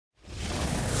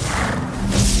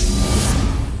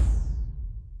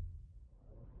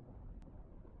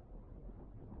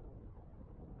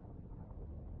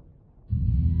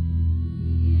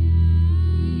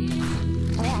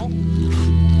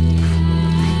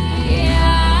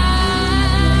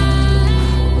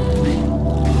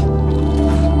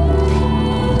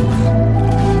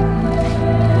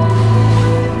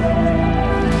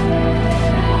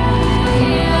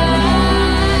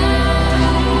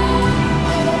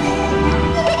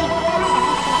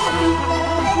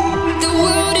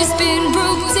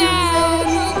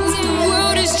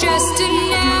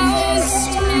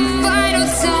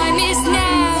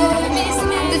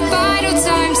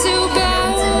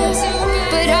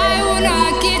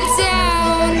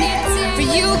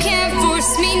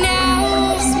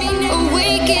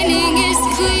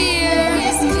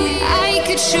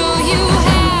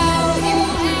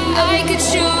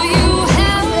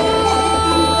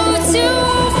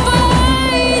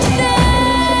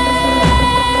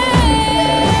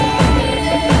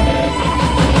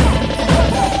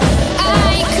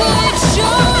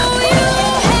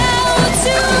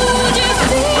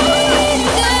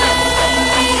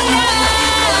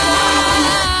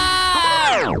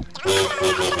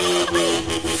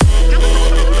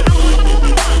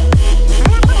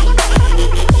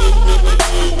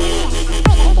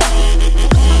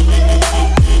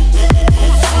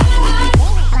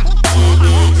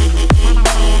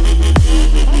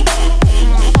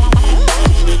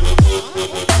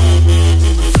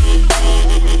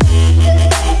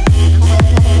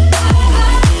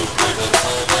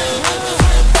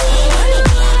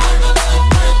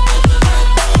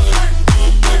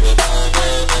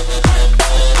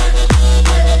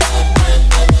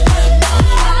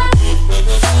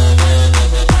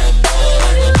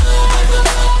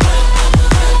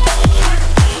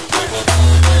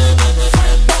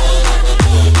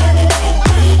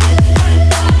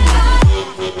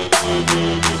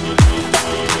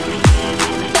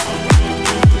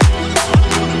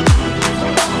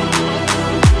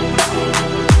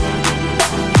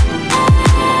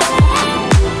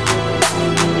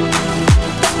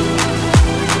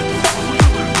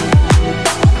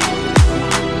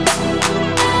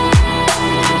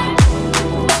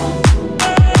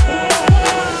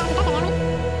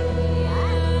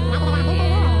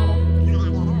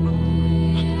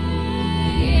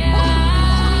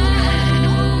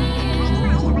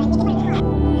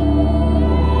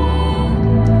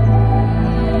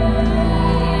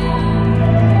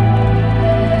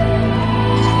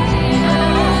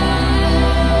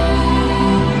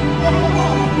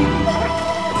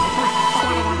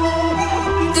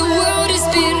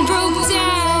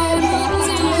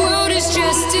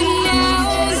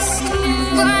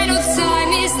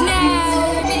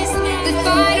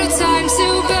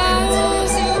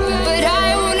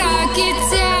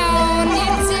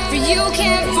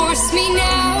force me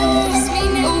now.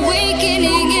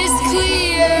 Awakening is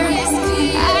clear.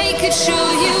 I could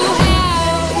show you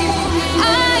how.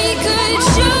 I could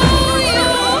show you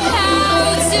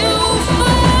how to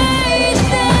fight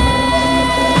them.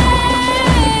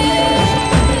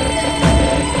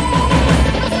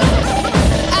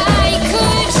 I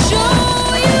could show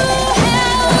you how to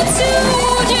defeat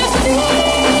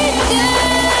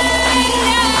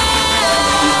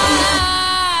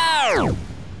them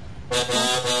now.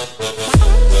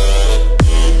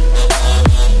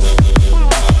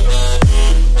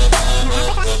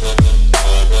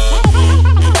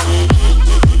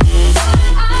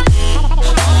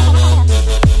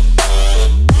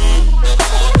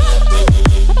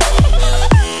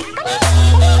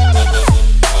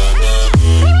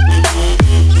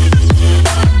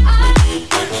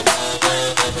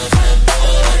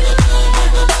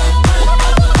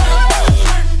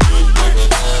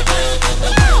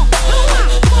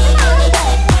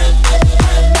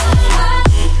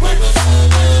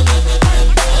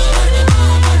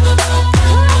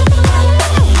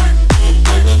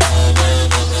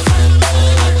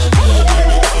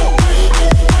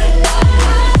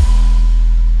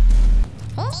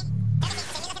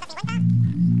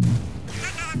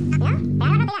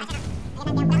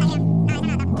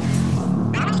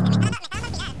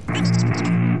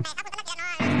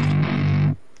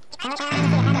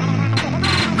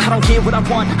 I don't get what I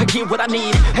want, I get what I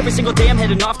need. Every single day I'm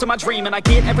heading off to my dream, and I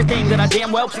get everything that I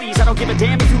damn well please. I don't give a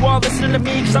damn if you all listening to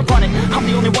me, cause I run it. I'm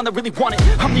the only one that really want it,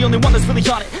 I'm the only one that's really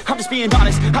on it. I'm just being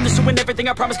honest, I'm just doing everything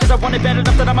I promise, cause I want it bad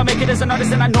enough that I'ma make it as an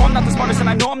artist. And I know I'm not the smartest, and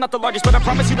I know I'm not the largest, but I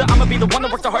promise you that I'ma be the one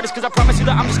that works the hardest. Cause I promise you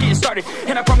that I'm just getting started,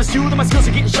 and I promise you that my skills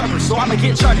are getting sharper. So I'ma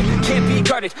get charted, can't be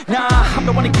guarded. Nah, I'm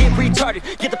the one to get retarded.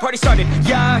 Get the party started,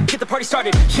 yeah, get the party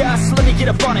started. Yeah, so let me get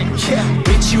up on it, yeah.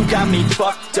 Bitch, you got me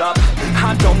fucked up,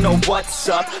 I don't know what's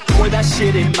up. Pour that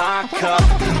shit in my cup,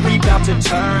 we bout to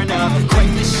turn up.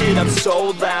 Crank this shit up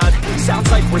so loud, sounds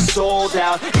like we're sold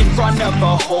out. In front of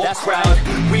a whole crowd,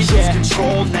 we lose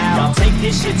control now. Don't take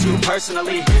this shit too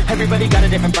personally, everybody got a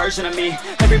different version of me.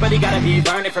 Everybody gotta be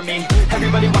learning from me,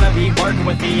 everybody wanna be working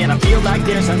with me. And I feel like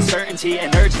there's uncertainty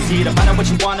and urgency to find out what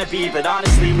you wanna be. But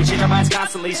honestly, we change our minds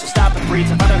constantly, so stop and breathe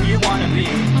to find out who you wanna be.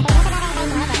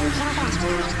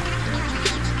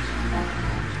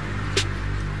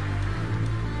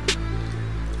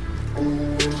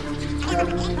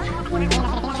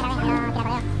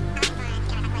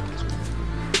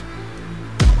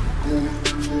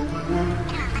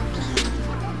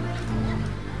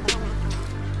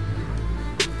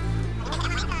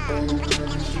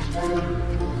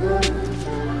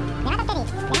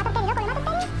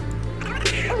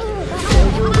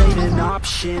 Failure ain't an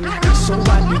option, so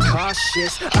I'd be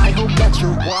cautious. I hope that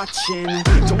you're watching,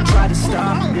 don't try to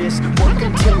stop this. Work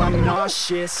until I'm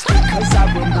nauseous, cause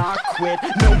I will not quit.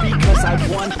 No, because I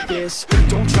want this,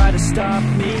 don't try to stop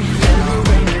me. Failure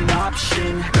ain't an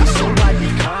option, so I'd be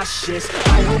cautious.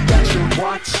 I hope that you're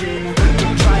watching,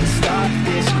 don't try to stop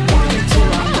this. Work until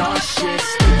I'm nauseous,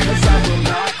 cause I will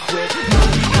not quit. No,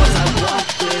 because I want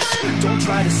this, don't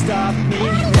try to stop me.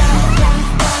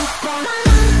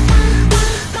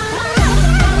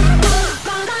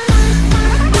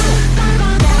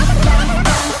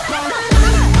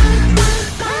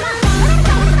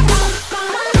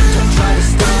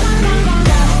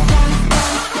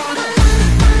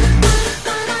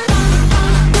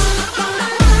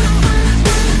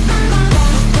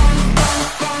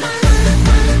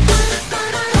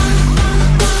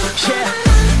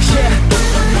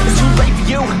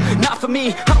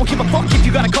 I don't give a fuck if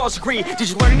you got a college degree. Did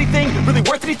you learn anything? Really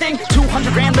worth anything?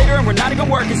 200 grand later and we're not even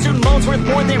working. Student loans worth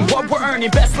more than what we're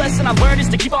earning. Best lesson I learned is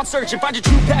to keep on searching. Find your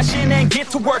true passion and get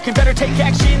to work. And better take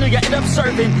action or you end up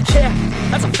serving. Yeah,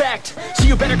 that's a fact. So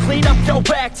you better clean up your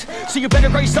act. So you better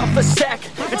grab yourself a sack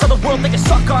and tell the world they can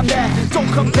suck on that. Don't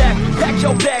come back, pack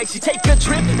your bags. You take a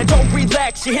trip and don't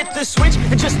relax. You hit the switch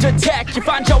and just attack. You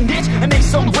find your niche and make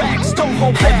some racks. Don't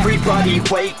hold back. Everybody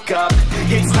wake up,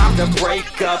 it's time to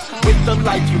break up with the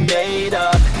life you made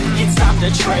up. It's time to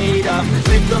trade up,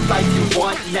 live the life you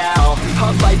want now,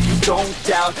 a life you don't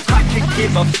doubt. I could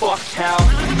give a fuck how,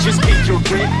 just get your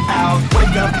grit out.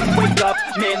 Wake up,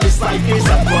 man, this life is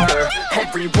a blur.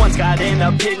 Everyone's got an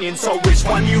opinion, so which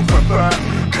one you prefer?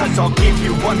 Cause I'll give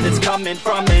you one that's coming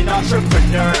from an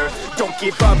entrepreneur. Don't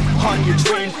give up on your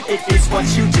dream if it's what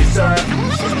you deserve.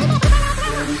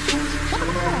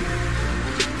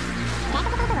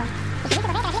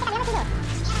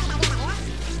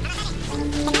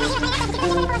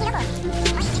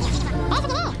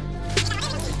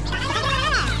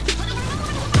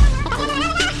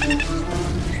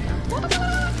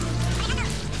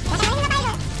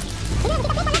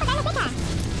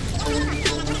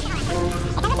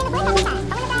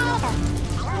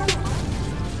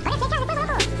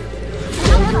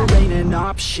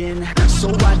 option, so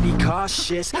I'd be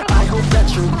cautious. I hope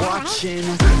that you're watching.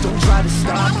 Don't try to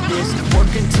stop this,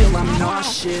 work until I'm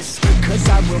nauseous, cause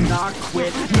I will not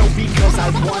quit, no, because I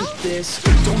want this.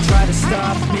 Don't try to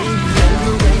stop me,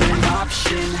 never ain't an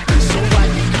option, so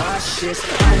I'd be cautious.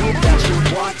 I hope that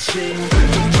you're watching.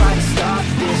 Don't